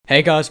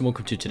Hey guys, and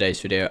welcome to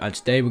today's video, and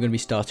today we're going to be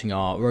starting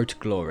our Road to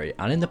Glory.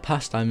 And in the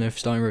past, I know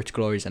starting Road to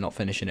Glories and not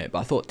finishing it, but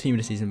I thought Team of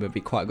the Season would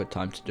be quite a good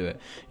time to do it.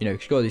 You know,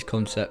 because you've got these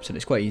concepts and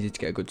it's quite easy to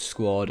get a good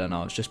squad, and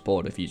I was just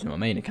bored of using my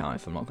main account,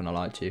 if I'm not going to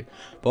lie to you.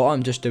 But what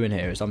I'm just doing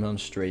here is I'm on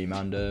stream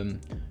and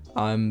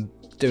I'm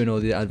doing all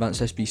the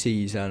advanced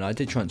SBCs, and I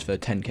did transfer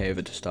 10k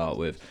over to start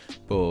with,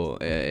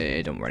 but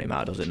it don't really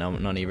matter, does it?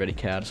 None of you really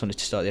care. I just wanted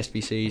to start the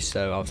SBCs,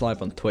 so I was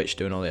live on Twitch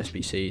doing all the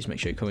SBCs. Make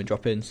sure you come and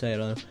drop in, say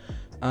hello,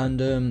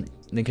 and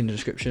link in the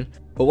description.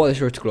 But what this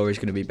Road to Glory is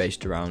going to be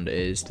based around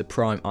is the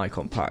Prime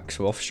Icon Pack.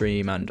 So off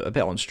stream and a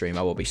bit on stream,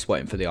 I will be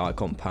sweating for the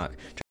Icon Pack.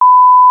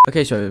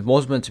 Okay, so it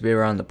was meant to be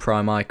around the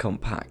Prime Icon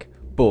Pack,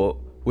 but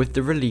with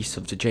the release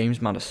of the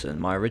James Maddison,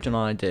 my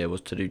original idea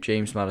was to do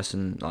James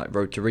Maddison like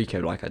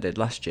RoadToRicoh like I did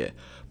last year.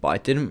 But I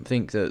didn't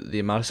think that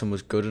the Maddison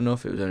was good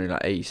enough. It was only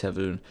like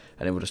 87,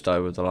 and it would have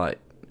started with the like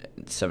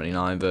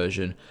 79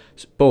 version.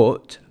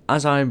 But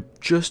as I'm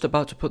just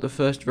about to put the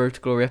first Road to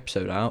Glory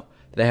episode out,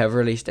 they have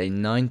released a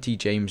 90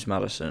 James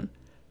Maddison,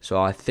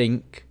 so I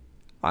think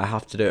I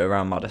have to do it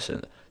around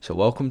Maddison. So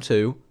welcome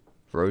to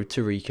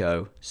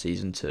RoadToRicoh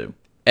Season 2.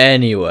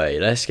 Anyway,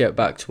 let's get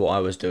back to what I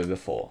was doing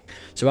before.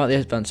 So at the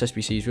advanced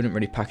SBCs, we didn't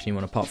really pack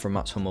anyone apart from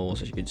Matt's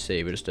Hummels, as you can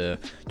see. We're just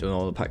doing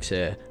all the packs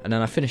here. And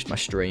then I finished my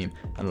stream,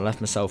 and I left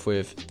myself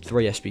with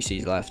 3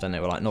 SBCs left, and they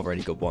were like not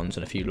really good ones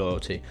and a few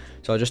loyalty.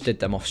 So I just did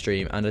them off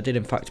stream, and I did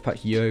in fact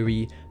pack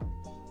Yuri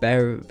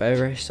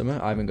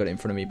Beresima. I haven't got it in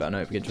front of me, but I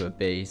know it begins with a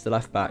B. He's the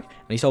left back,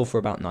 and he sold for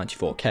about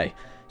 94k.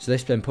 So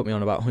this then put me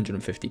on about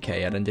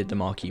 150k. I then did the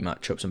marquee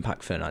matchups and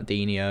packed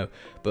Fernandinho,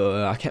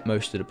 but I kept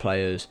most of the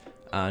players.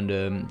 And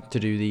to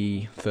do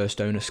the first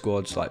owner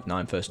squads, like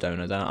 9 first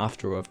owner, then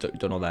after I've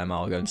done all them,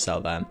 I'll go and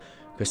sell them,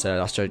 because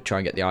that's to try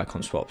and get the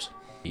icon swaps.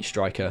 The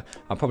striker,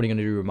 I'm probably going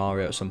to do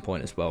Romario at some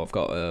point as well. I've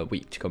got a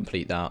week to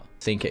complete that. I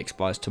think it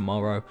expires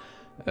tomorrow.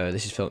 I'm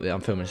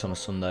filming this on a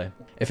Sunday.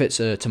 If it's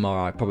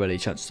tomorrow,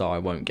 chances are I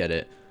won't get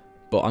it,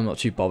 but I'm not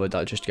too bothered.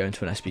 I'll just go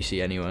into an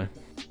SBC anyway.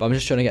 But I'm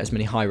just trying to get as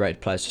many high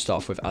rated players to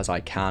start off with as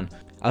I can.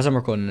 As I'm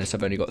recording this,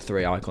 I've only got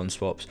 3 icon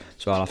swaps,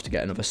 so I'll have to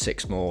get another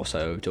 6 more,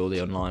 so do all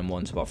the online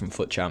ones apart from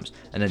FUT Champs,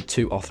 and then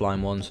 2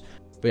 offline ones.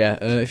 But yeah,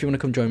 if you want to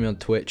come join me on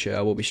Twitch,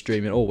 I will be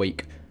streaming all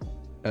week,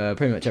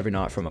 pretty much every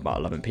night from about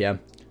 11 PM.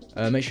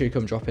 Make sure you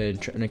come drop in,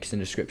 link is in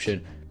the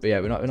description. But yeah,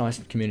 we've got a nice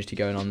community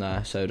going on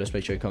there, so just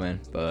make sure you come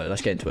in, but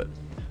let's get into it.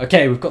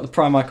 Okay, we've got the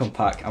Prime Icon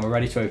Pack, and we're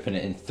ready to open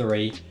it in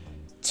 3,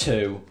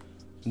 2,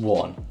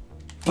 1.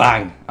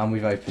 Bang! And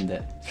we've opened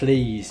it.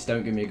 Please,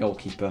 don't give me a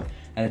goalkeeper.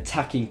 An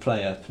attacking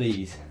player,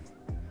 please.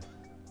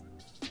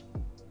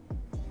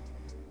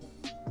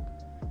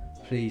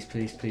 Please,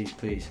 please, please,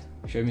 please.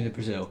 Show me the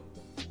Brazil.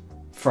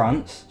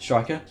 France,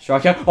 striker.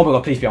 Oh my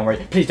god, please be Henry.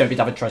 Please don't be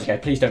David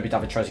Trezeguet. Please don't be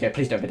David Trezeguet.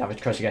 Please don't be David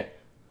Trezeguet.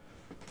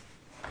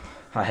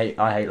 I hate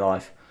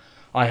life.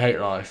 I hate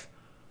life.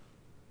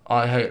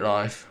 I hate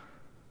life.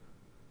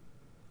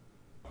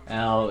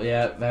 L,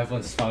 yeah,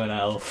 everyone's spamming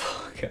L.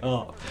 Fuck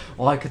up.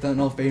 Why could that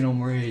not have been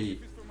Henry?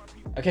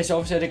 Okay, so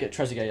obviously I did get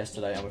Trezeguet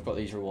yesterday, and we've got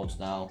these rewards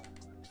now.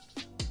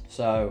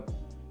 So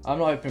I'm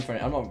not hoping for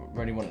any. I'm not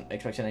really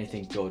expecting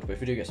anything good, but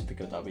if we do get something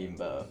good, that'll be even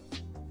better.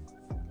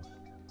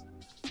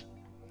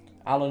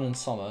 Allen and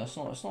Sommer,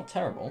 it's not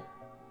terrible.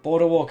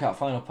 Border walkout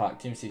final pack,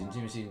 team season.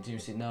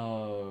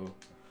 No,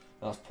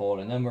 that's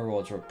appalling. Then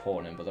rewards are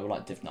appalling, but they were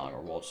like Div 9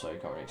 rewards, so you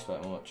can't really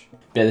expect much.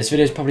 But yeah, this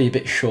video is probably a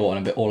bit short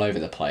and a bit all over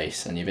the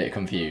place, and you're a bit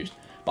confused.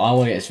 But I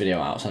want to get this video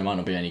out, so there might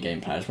not be any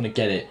gameplay. I just want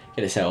to get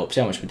it set up, see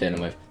how much we're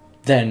dealing with.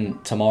 Then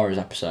tomorrow's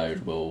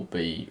episode will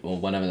be, or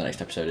whenever the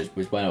next episode is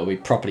when it will be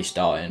properly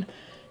starting.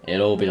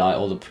 It'll all be like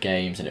all the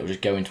games, and it will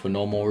just go into a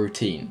normal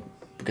routine.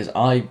 Because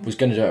I was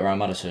going to do it around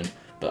Maddison,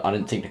 but I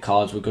didn't think the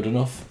cards were good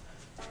enough.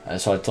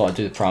 So I thought I'd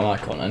do the Prime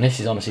Icon, and this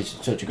is honestly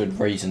such a good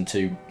reason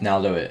to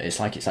now do it. It's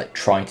like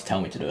trying to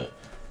tell me to do it.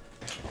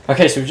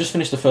 Okay, so we've just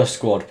finished the first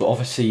squad, but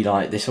obviously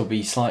like this will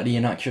be slightly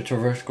inaccurate to a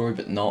Road to Glory,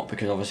 but not,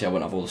 because obviously I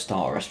won't have all the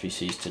starter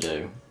SBCs to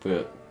do.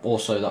 But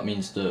also that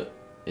means that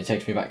it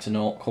takes me back to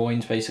 0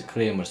 coins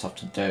basically, and we'll just have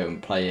to do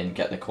and play and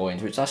get the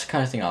coins, which that's the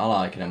kind of thing I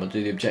like, and then we'll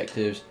do the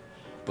objectives.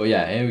 But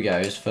yeah, here we go,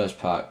 here's the first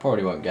pack.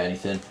 Probably won't get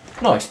anything.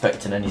 Not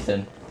expecting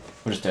anything.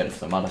 We're just doing it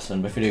for the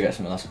Maddison, but if we do get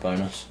something, that's a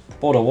bonus.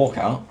 Board or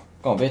walkout.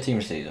 Go on, be a team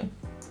of season.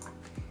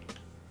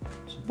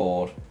 It's a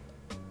board.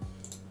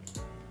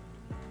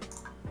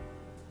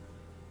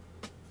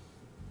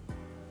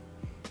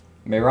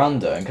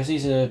 Miranda, and because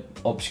he's a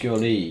obscure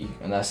league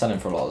and they're selling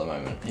for a lot at the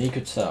moment, he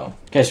could sell.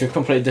 Okay, so we've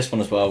completed this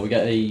one as well. We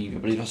get I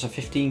believe that's a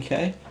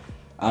 15k,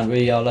 and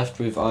we are left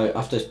with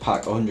after this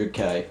pack 100k.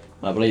 And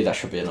I believe that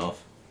should be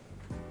enough.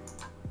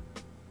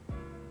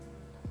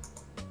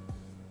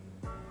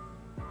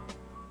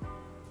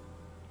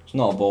 It's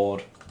not a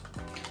board.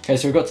 Okay,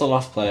 so we've got to the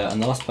last player,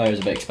 and the last player is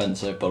a bit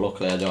expensive, but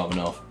luckily I do have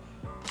enough.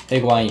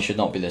 Higuain should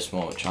not be this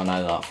much. I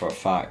know that for a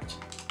fact.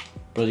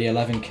 Bloody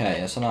 11k.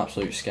 That's an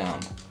absolute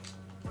scam.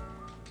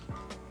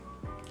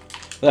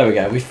 There we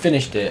go, we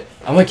finished it,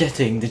 and we're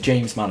getting the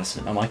James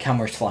Maddison, and my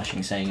camera's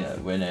flashing saying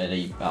that we're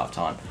nearly out of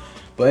time.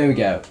 But here we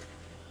go.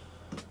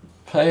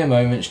 Player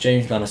moments,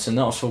 James Madison.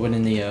 That was for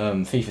winning the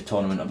FIFA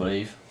tournament, I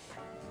believe.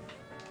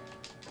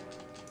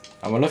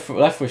 And we're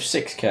left with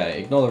 6k.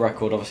 Ignore the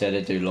record, obviously I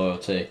did do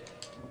loyalty.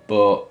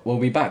 But we'll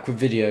be back with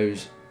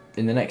videos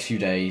in the next few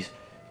days,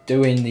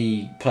 doing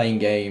the playing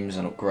games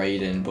and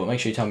upgrading. But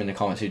make sure you tell me in the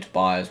comments who to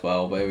buy as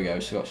well. But here we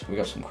go, so we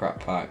got some crap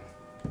pack.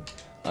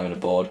 I'm in a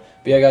board.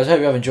 But yeah guys, I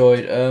hope you have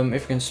enjoyed.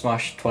 If you can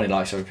smash 20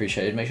 likes, I'd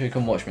appreciate it. Make sure you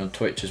come watch me on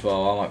Twitch as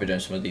well. I might be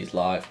doing some of these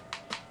live.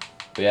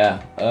 But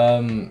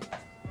yeah,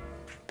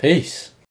 peace.